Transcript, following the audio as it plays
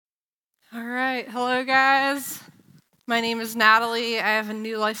All right. Hello, guys. My name is Natalie. I have a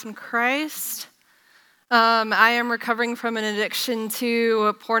new life in Christ. I am recovering from an addiction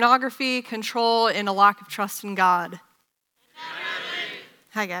to pornography, control, and a lack of trust in God.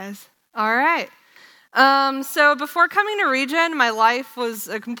 Hi, guys. All right. So before coming to Regen, my life was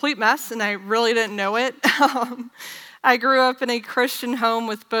a complete mess, and I really didn't know it. I grew up in a Christian home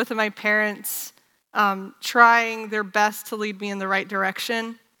with both of my parents trying their best to lead me in the right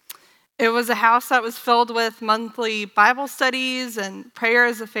direction. It was a house that was filled with monthly Bible studies and prayer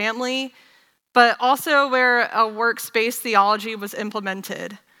as a family, but also where a works-based theology was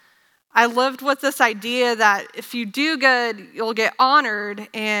implemented. I lived with this idea that if you do good, you'll get honored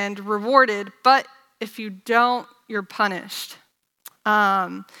and rewarded, but if you don't, you're punished.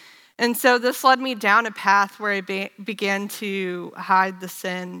 And so this led me down a path where I began to hide the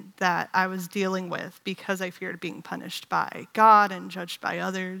sin that I was dealing with because I feared being punished by God and judged by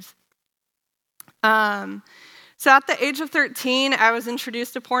others. So at the age of 13, I was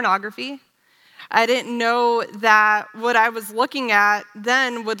introduced to pornography. I didn't know that what I was looking at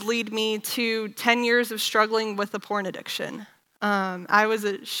then would lead me to 10 years of struggling with a porn addiction. I was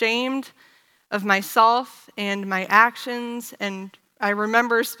ashamed of myself and my actions, and I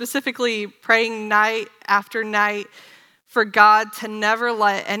remember specifically praying night after night for God to never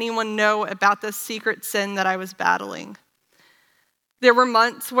let anyone know about this secret sin that I was battling. There were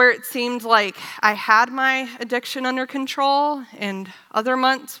months where it seemed like I had my addiction under control, and other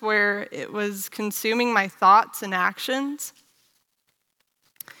months where it was consuming my thoughts and actions.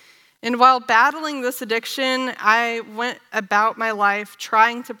 And while battling this addiction, I went about my life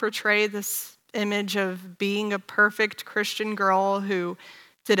trying to portray this image of being a perfect Christian girl who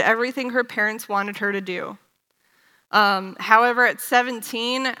did everything her parents wanted her to do. However, at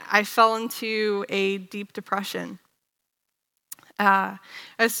 17, I fell into a deep depression. I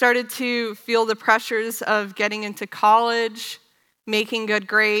started to feel the pressures of getting into college, making good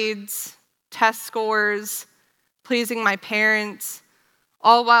grades, test scores, pleasing my parents,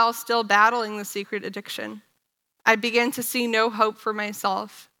 all while still battling the secret addiction. I began to see no hope for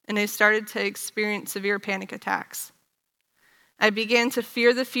myself, and I started to experience severe panic attacks. I began to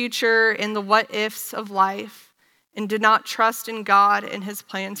fear the future and the what-ifs of life and did not trust in God and His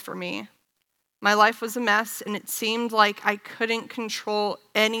plans for me. My life was a mess, and it seemed like I couldn't control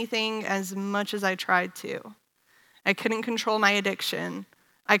anything as much as I tried to. I couldn't control my addiction.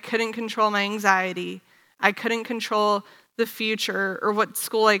 I couldn't control my anxiety. I couldn't control the future or what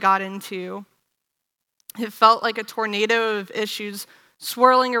school I got into. It felt like a tornado of issues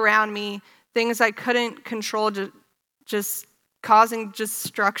swirling around me, things I couldn't control, just causing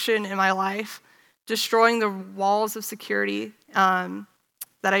destruction in my life, destroying the walls of security that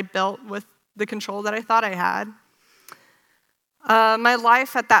I built with the control that I thought I had. My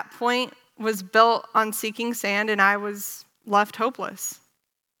life at that point was built on seeking sand, and I was left hopeless.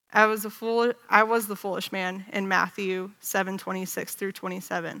 I was the foolish man in Matthew 7:26 through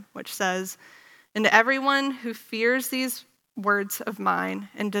 27, which says, "And everyone who fears these words of mine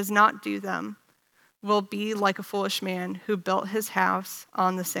and does not do them will be like a foolish man who built his house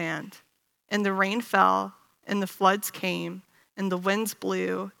on the sand. And the rain fell, and the floods came, and the winds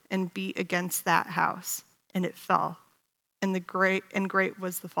blew and beat against that house, and it fell, and great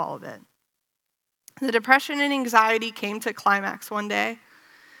was the fall of it." The depression and anxiety came to a climax one day.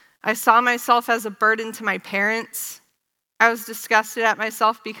 I saw myself as a burden to my parents. I was disgusted at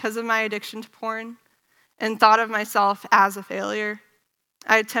myself because of my addiction to porn and thought of myself as a failure.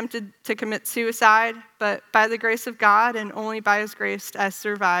 I attempted to commit suicide, but by the grace of God and only by His grace, I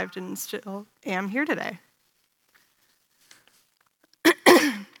survived and still am here today.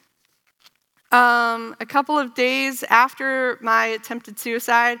 A couple of days after my attempted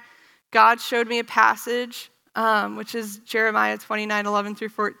suicide, God showed me a passage, which is Jeremiah 29:11 through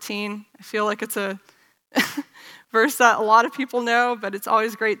 14. I feel like it's a verse that a lot of people know, but it's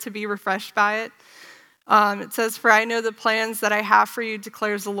always great to be refreshed by it. It says, "For I know the plans that I have for you,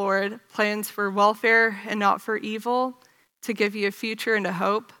 declares the Lord, plans for welfare and not for evil, to give you a future and a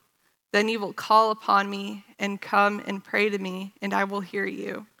hope. Then you will call upon me and come and pray to me, and I will hear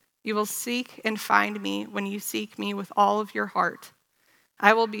you. You will seek and find me when you seek me with all of your heart.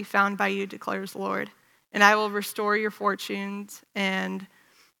 I will be found by you, declares the Lord, and I will restore your fortunes and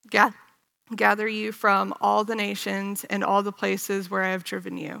gather you from all the nations and all the places where I have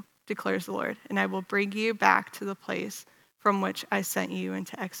driven you, declares the Lord, and I will bring you back to the place from which I sent you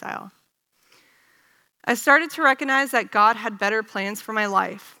into exile." I started to recognize that God had better plans for my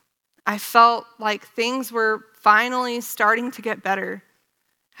life. I felt like things were finally starting to get better.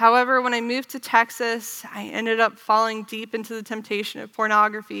 However, when I moved to Texas, I ended up falling deep into the temptation of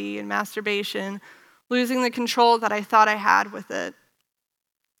pornography and masturbation, losing the control that I thought I had with it.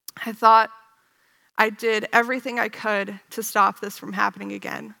 I thought I did everything I could to stop this from happening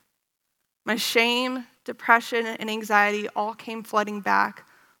again. My shame, depression, and anxiety all came flooding back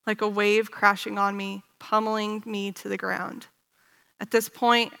like a wave crashing on me, pummeling me to the ground. At this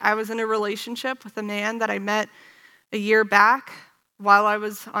point, I was in a relationship with a man that I met a year back while I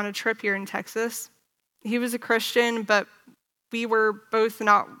was on a trip here in Texas. He was a Christian, but we were both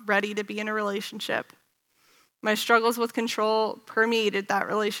not ready to be in a relationship. My struggles with control permeated that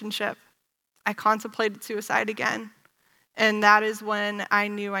relationship. I contemplated suicide again, and that is when I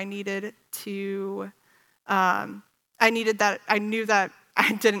knew I needed to. I knew that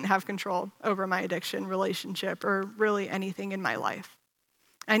I didn't have control over my addiction, relationship, or really anything in my life.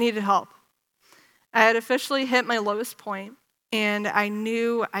 I needed help. I had officially hit my lowest point, and I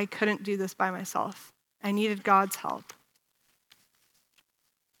knew I couldn't do this by myself. I needed God's help.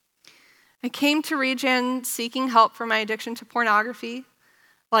 I came to Regen seeking help for my addiction to pornography.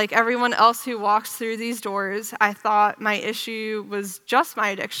 Like everyone else who walks through these doors, I thought my issue was just my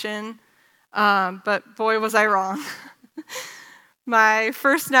addiction, but boy, was I wrong. My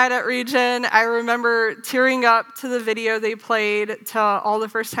first night at Regen, I remember tearing up to the video they played to all the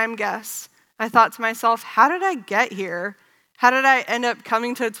first-time guests. I thought to myself, how did I get here? How did I end up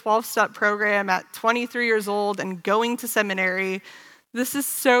coming to a 12-step program at 23 years old and going to seminary? This is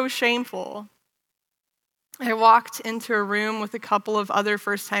so shameful. I walked into a room with a couple of other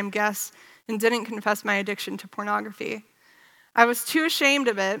first-time guests and didn't confess my addiction to pornography. I was too ashamed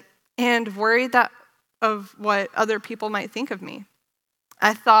of it and worried of what other people might think of me.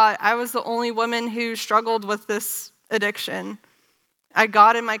 I thought I was the only woman who struggled with this addiction. I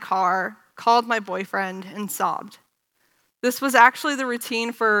got in my car, called my boyfriend, and sobbed. This was actually the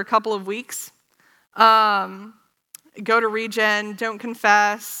routine for a couple of weeks. Go to Regen, don't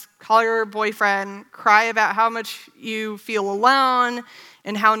confess, call your boyfriend, cry about how much you feel alone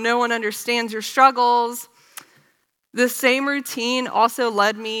and how no one understands your struggles. This same routine also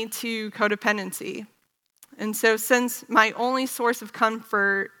led me to codependency. And so since my only source of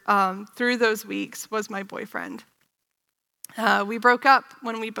comfort through those weeks was my boyfriend, we broke up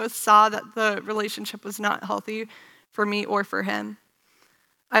when we both saw that the relationship was not healthy for me or for him.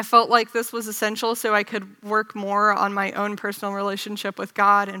 I felt like this was essential so I could work more on my own personal relationship with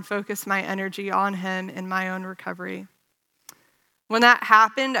God and focus my energy on him in my own recovery. When that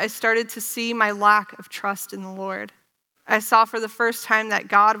happened, I started to see my lack of trust in the Lord. I saw for the first time that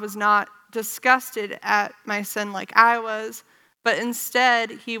God was not disgusted at my sin like I was, but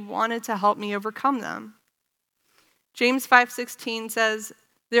instead he wanted to help me overcome them. James 5:16 says,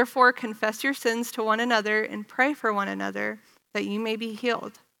 "Therefore confess your sins to one another and pray for one another, that you may be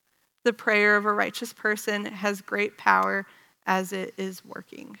healed. The prayer of a righteous person has great power as it is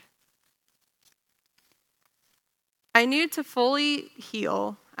working." I needed to fully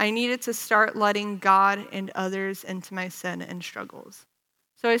heal. I needed to start letting God and others into my sin and struggles.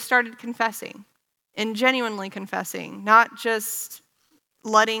 So I started confessing, and genuinely confessing, not just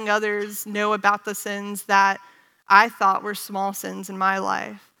letting others know about the sins that I thought were small sins in my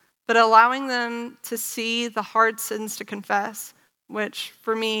life, but allowing them to see the hard sins to confess, which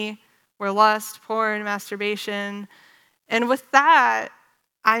for me were lust, porn, masturbation. And with that,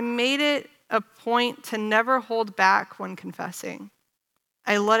 I made it a point to never hold back when confessing.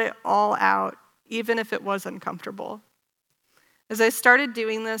 I let it all out, even if it was uncomfortable. As I started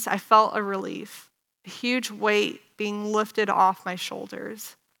doing this, I felt a relief, a huge weight being lifted off my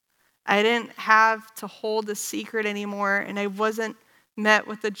shoulders. I didn't have to hold a secret anymore, and I wasn't met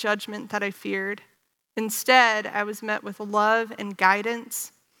with the judgment that I feared. Instead, I was met with love and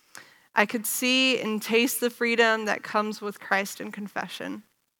guidance. I could see and taste the freedom that comes with Christ and confession.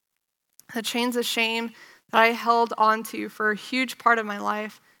 The chains of shame that I held onto for a huge part of my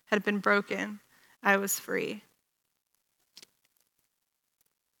life had been broken. I was free.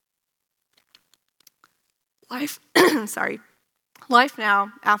 Life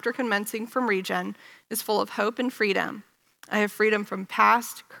now, after commencing from Regen, is full of hope and freedom. I have freedom from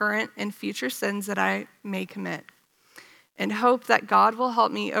past, current, and future sins that I may commit, and hope that God will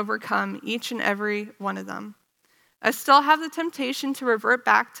help me overcome each and every one of them. I still have the temptation to revert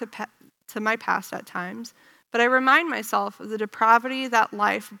back to my past at times, but I remind myself of the depravity that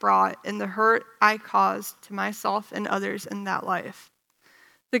life brought and the hurt I caused to myself and others in that life.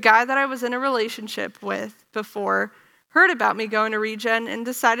 The guy that I was in a relationship with before heard about me going to Regen and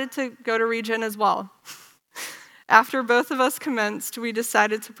decided to go to Regen as well. After both of us commenced, we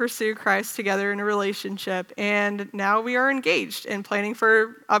decided to pursue Christ together in a relationship, and now we are engaged and planning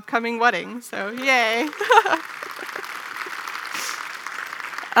for upcoming wedding. So, yay.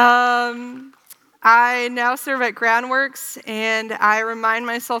 I now serve at Groundworks, and I remind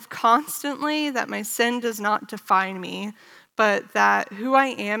myself constantly that my sin does not define me, but that who I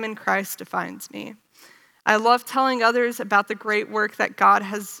am in Christ defines me. I love telling others about the great work that God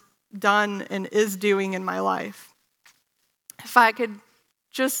has done and is doing in my life. If I could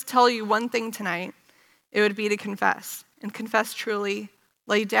just tell you one thing tonight, it would be to confess, and confess truly.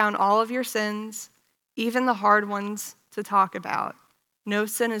 Lay down all of your sins, even the hard ones to talk about. No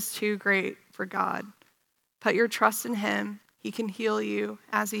sin is too great for God. Put your trust in him. He can heal you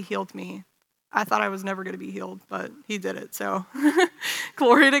as he healed me. I thought I was never going to be healed, but he did it, so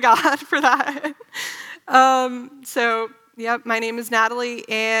glory to God for that. My name is Natalie,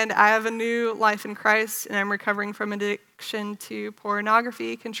 and I have a new life in Christ, and I'm recovering from addiction to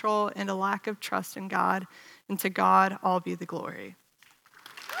pornography, control, and a lack of trust in God. And to God, all be the glory.